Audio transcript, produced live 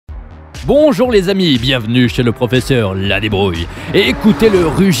Bonjour les amis, bienvenue chez le professeur La Débrouille. Et écoutez le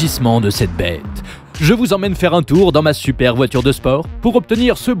rugissement de cette bête. Je vous emmène faire un tour dans ma super voiture de sport. Pour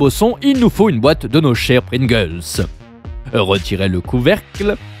obtenir ce beau son, il nous faut une boîte de nos chers Pringles. Retirez le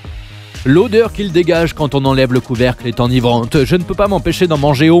couvercle. L'odeur qu'il dégage quand on enlève le couvercle est enivrante. Je ne peux pas m'empêcher d'en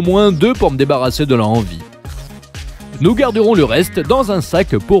manger au moins 2 pour me débarrasser de l'envie. Nous garderons le reste dans un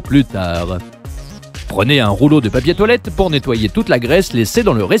sac pour plus tard. Prenez un rouleau de papier toilette pour nettoyer toute la graisse laissée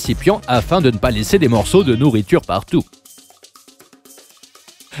dans le récipient afin de ne pas laisser des morceaux de nourriture partout.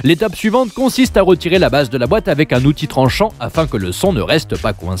 L'étape suivante consiste à retirer la base de la boîte avec un outil tranchant afin que le son ne reste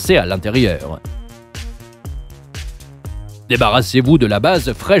pas coincé à l'intérieur. Débarrassez-vous de la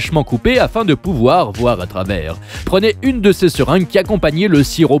base fraîchement coupée afin de pouvoir voir à travers. Prenez une de ces seringues qui accompagnait le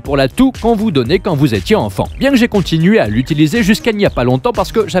sirop pour la toux qu'on vous donnait quand vous étiez enfant. Bien que j'ai continué à l'utiliser jusqu'à il n'y a pas longtemps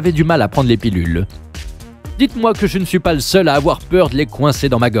parce que j'avais du mal à prendre les pilules. Dites-moi que je ne suis pas le seul à avoir peur de les coincer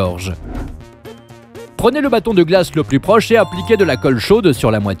dans ma gorge. Prenez le bâton de glace le plus proche et appliquez de la colle chaude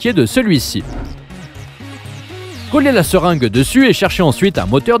sur la moitié de celui-ci. Collez la seringue dessus et cherchez ensuite un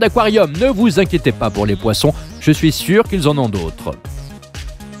moteur d'aquarium. Ne vous inquiétez pas pour les poissons, je suis sûr qu'ils en ont d'autres.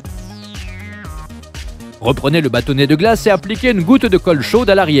 Reprenez le bâtonnet de glace et appliquez une goutte de colle chaude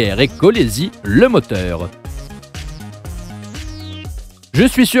à l'arrière et collez-y le moteur. Je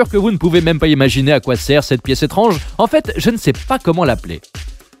suis sûr que vous ne pouvez même pas imaginer à quoi sert cette pièce étrange. En fait, je ne sais pas comment l'appeler.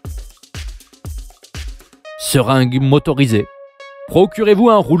 Seringue motorisée. Procurez-vous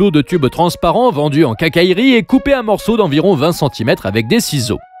un rouleau de tube transparent vendu en quincaillerie et coupez un morceau d'environ 20 cm avec des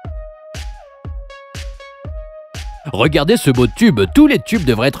ciseaux. Regardez ce beau tube, tous les tubes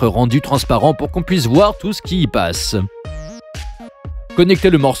devraient être rendus transparents pour qu'on puisse voir tout ce qui y passe. Connectez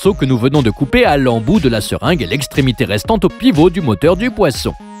le morceau que nous venons de couper à l'embout de la seringue et l'extrémité restante au pivot du moteur du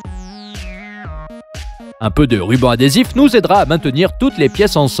poisson. Un peu de ruban adhésif nous aidera à maintenir toutes les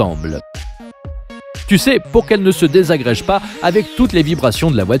pièces ensemble. Tu sais, pour qu'elles ne se désagrègent pas avec toutes les vibrations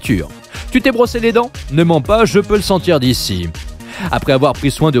de la voiture. Tu t'es brossé les dents? Ne mens pas, je peux le sentir d'ici. Après avoir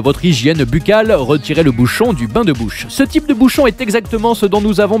pris soin de votre hygiène buccale, retirez le bouchon du bain de bouche. Ce type de bouchon est exactement ce dont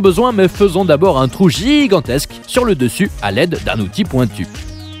nous avons besoin, mais faisons d'abord un trou gigantesque sur le dessus à l'aide d'un outil pointu.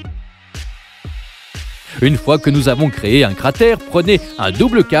 Une fois que nous avons créé un cratère, prenez un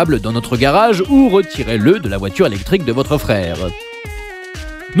double câble dans notre garage ou retirez-le de la voiture électrique de votre frère.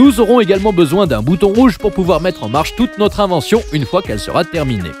 Nous aurons également besoin d'un bouton rouge pour pouvoir mettre en marche toute notre invention une fois qu'elle sera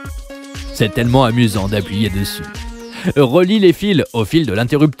terminée. C'est tellement amusant d'appuyer dessus. Relie les fils au fil de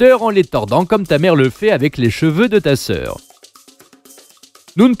l'interrupteur en les tordant comme ta mère le fait avec les cheveux de ta sœur.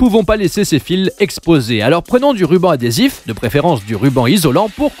 Nous ne pouvons pas laisser ces fils exposés, alors prenons du ruban adhésif, de préférence du ruban isolant,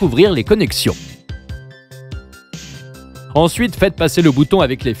 pour couvrir les connexions. Ensuite, faites passer le bouton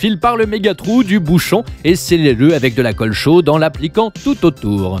avec les fils par le méga trou du bouchon et scellez-le avec de la colle chaude en l'appliquant tout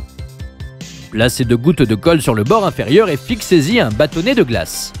autour. Placez 2 gouttes de colle sur le bord inférieur et fixez-y un bâtonnet de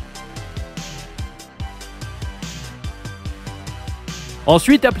glace.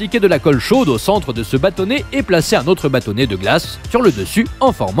 Ensuite, appliquez de la colle chaude au centre de ce bâtonnet et placez un autre bâtonnet de glace sur le dessus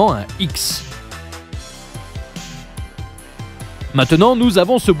en formant un X. Maintenant, nous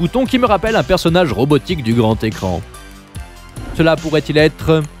avons ce bouton qui me rappelle un personnage robotique du grand écran. Cela pourrait-il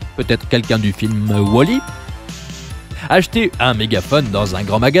être peut-être quelqu'un du film Wall-E? Achetez un mégaphone dans un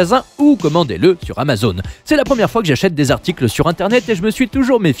grand magasin ou commandez-le sur Amazon. C'est la première fois que j'achète des articles sur Internet et je me suis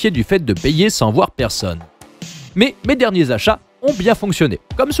toujours méfié du fait de payer sans voir personne. Mais mes derniers achats ont bien fonctionné,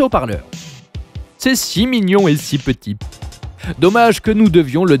 comme ce haut-parleur. C'est si mignon et si petit. Dommage que nous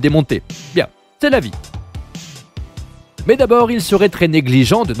devions le démonter. Bien, c'est la vie. Mais d'abord, il serait très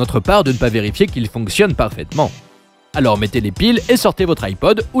négligent de notre part de ne pas vérifier qu'il fonctionne parfaitement. Alors mettez les piles et sortez votre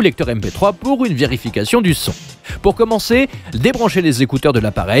iPod ou lecteur MP3 pour une vérification du son. Pour commencer, débranchez les écouteurs de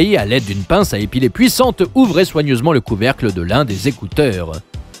l'appareil à l'aide d'une pince à épiler puissante, ouvrez soigneusement le couvercle de l'un des écouteurs.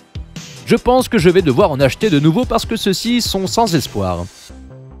 Je pense que je vais devoir en acheter de nouveaux parce que ceux-ci sont sans espoir.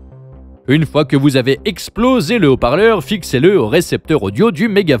 Une fois que vous avez explosé le haut-parleur, fixez-le au récepteur audio du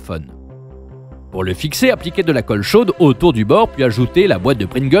mégaphone. Pour le fixer, appliquez de la colle chaude autour du bord puis ajoutez la boîte de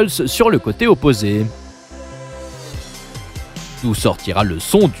Pringles sur le côté opposé. Nous sortira le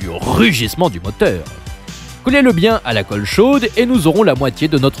son du rugissement du moteur. Collez-le bien à la colle chaude et nous aurons la moitié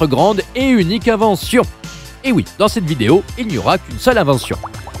de notre grande et unique invention. Et oui, dans cette vidéo, il n'y aura qu'une seule invention.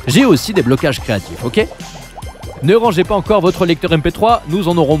 J'ai aussi des blocages créatifs, ok? Ne rangez pas encore votre lecteur MP3, nous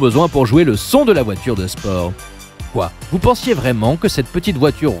en aurons besoin pour jouer le son de la voiture de sport. Quoi? Vous pensiez vraiment que cette petite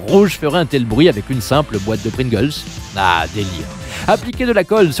voiture rouge ferait un tel bruit avec une simple boîte de Pringles? Ah, délire. Appliquez de la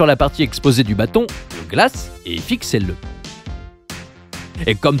colle sur la partie exposée du bâton de glace et fixez-le.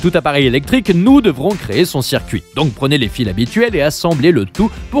 Et comme tout appareil électrique, nous devrons créer son circuit. Donc prenez les fils habituels et assemblez le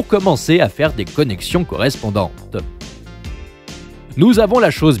tout pour commencer à faire des connexions correspondantes. Nous avons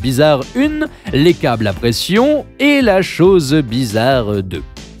la chose bizarre 1, les câbles à pression, et la chose bizarre 2.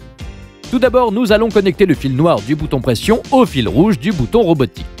 Tout d'abord, nous allons connecter le fil noir du bouton pression au fil rouge du bouton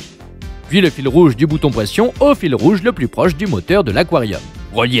robotique. Puis le fil rouge du bouton pression au fil rouge le plus proche du moteur de l'aquarium.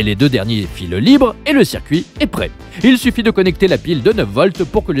 Reliez les deux derniers fils libres et le circuit est prêt. Il suffit de connecter la pile de 9 volts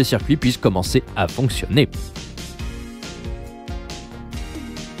pour que le circuit puisse commencer à fonctionner.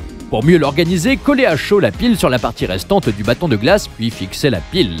 Pour mieux l'organiser, collez à chaud la pile sur la partie restante du bâton de glace puis fixez la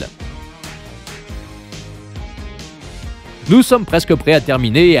pile. Nous sommes presque prêts à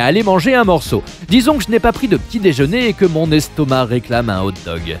terminer et à aller manger un morceau. Disons que je n'ai pas pris de petit déjeuner et que mon estomac réclame un hot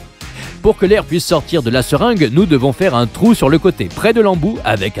dog. Pour que l'air puisse sortir de la seringue, nous devons faire un trou sur le côté, près de l'embout,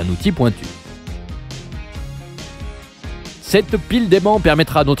 avec un outil pointu. Cette pile d'aimant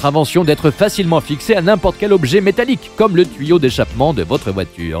permettra à notre invention d'être facilement fixée à n'importe quel objet métallique, comme le tuyau d'échappement de votre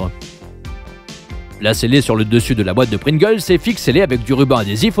voiture. Placez-les sur le dessus de la boîte de Pringles et fixez-les avec du ruban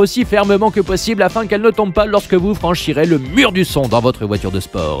adhésif aussi fermement que possible afin qu'elles ne tombent pas lorsque vous franchirez le mur du son dans votre voiture de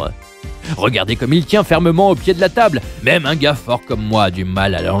sport. Regardez comme il tient fermement au pied de la table, même un gars fort comme moi a du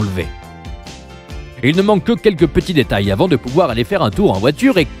mal à l'enlever. Il ne manque que quelques petits détails avant de pouvoir aller faire un tour en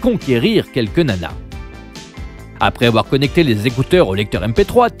voiture et conquérir quelques nanas. Après avoir connecté les écouteurs au lecteur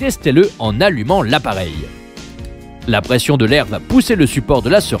MP3, testez-le en allumant l'appareil. La pression de l'air va pousser le support de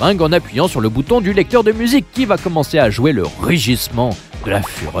la seringue en appuyant sur le bouton du lecteur de musique qui va commencer à jouer le rugissement de la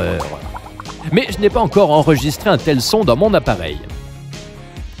fureur. Mais je n'ai pas encore enregistré un tel son dans mon appareil.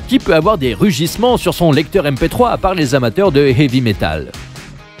 Qui peut avoir des rugissements sur son lecteur MP3 à part les amateurs de heavy metal ?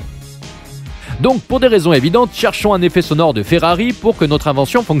 Donc pour des raisons évidentes, cherchons un effet sonore de Ferrari pour que notre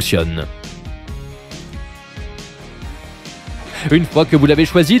invention fonctionne. Une fois que vous l'avez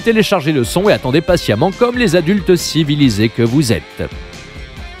choisi, téléchargez le son et attendez patiemment comme les adultes civilisés que vous êtes.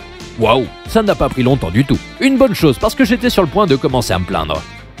 Waouh, ça n'a pas pris longtemps du tout. Une bonne chose parce que j'étais sur le point de commencer à me plaindre.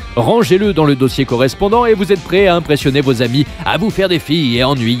 Rangez-le dans le dossier correspondant et vous êtes prêts à impressionner vos amis, à vous faire des filles et à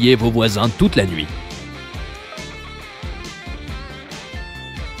ennuyer vos voisins toute la nuit.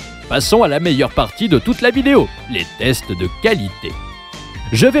 Passons à la meilleure partie de toute la vidéo, les tests de qualité.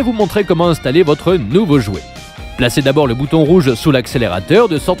 Je vais vous montrer comment installer votre nouveau jouet. Placez d'abord le bouton rouge sous l'accélérateur,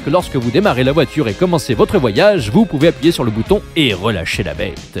 de sorte que lorsque vous démarrez la voiture et commencez votre voyage, vous pouvez appuyer sur le bouton et relâcher la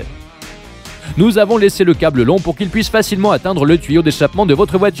bête. Nous avons laissé le câble long pour qu'il puisse facilement atteindre le tuyau d'échappement de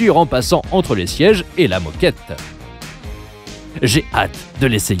votre voiture en passant entre les sièges et la moquette. J'ai hâte de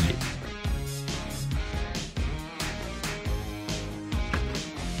l'essayer.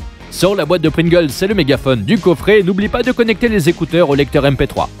 Sur la boîte de Pringles, c'est le mégaphone du coffret. N'oublie pas de connecter les écouteurs au lecteur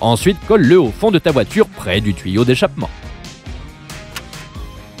MP3. Ensuite, colle-le au fond de ta voiture, près du tuyau d'échappement.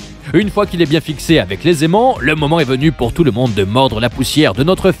 Une fois qu'il est bien fixé avec les aimants, le moment est venu pour tout le monde de mordre la poussière de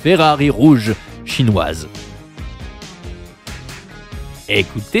notre Ferrari rouge chinoise.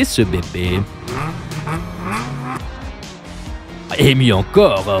 Écoutez ce bébé. Et mieux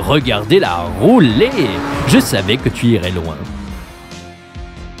encore, regardez-la rouler. Je savais que tu irais loin.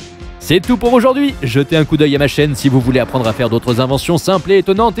 C'est tout pour aujourd'hui. Jetez un coup d'œil à ma chaîne si vous voulez apprendre à faire d'autres inventions simples et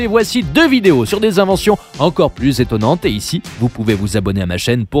étonnantes. Et voici 2 vidéos sur des inventions encore plus étonnantes. Et ici, vous pouvez vous abonner à ma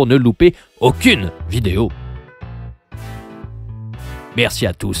chaîne pour ne louper aucune vidéo. Merci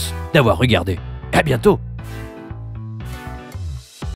à tous d'avoir regardé. À bientôt.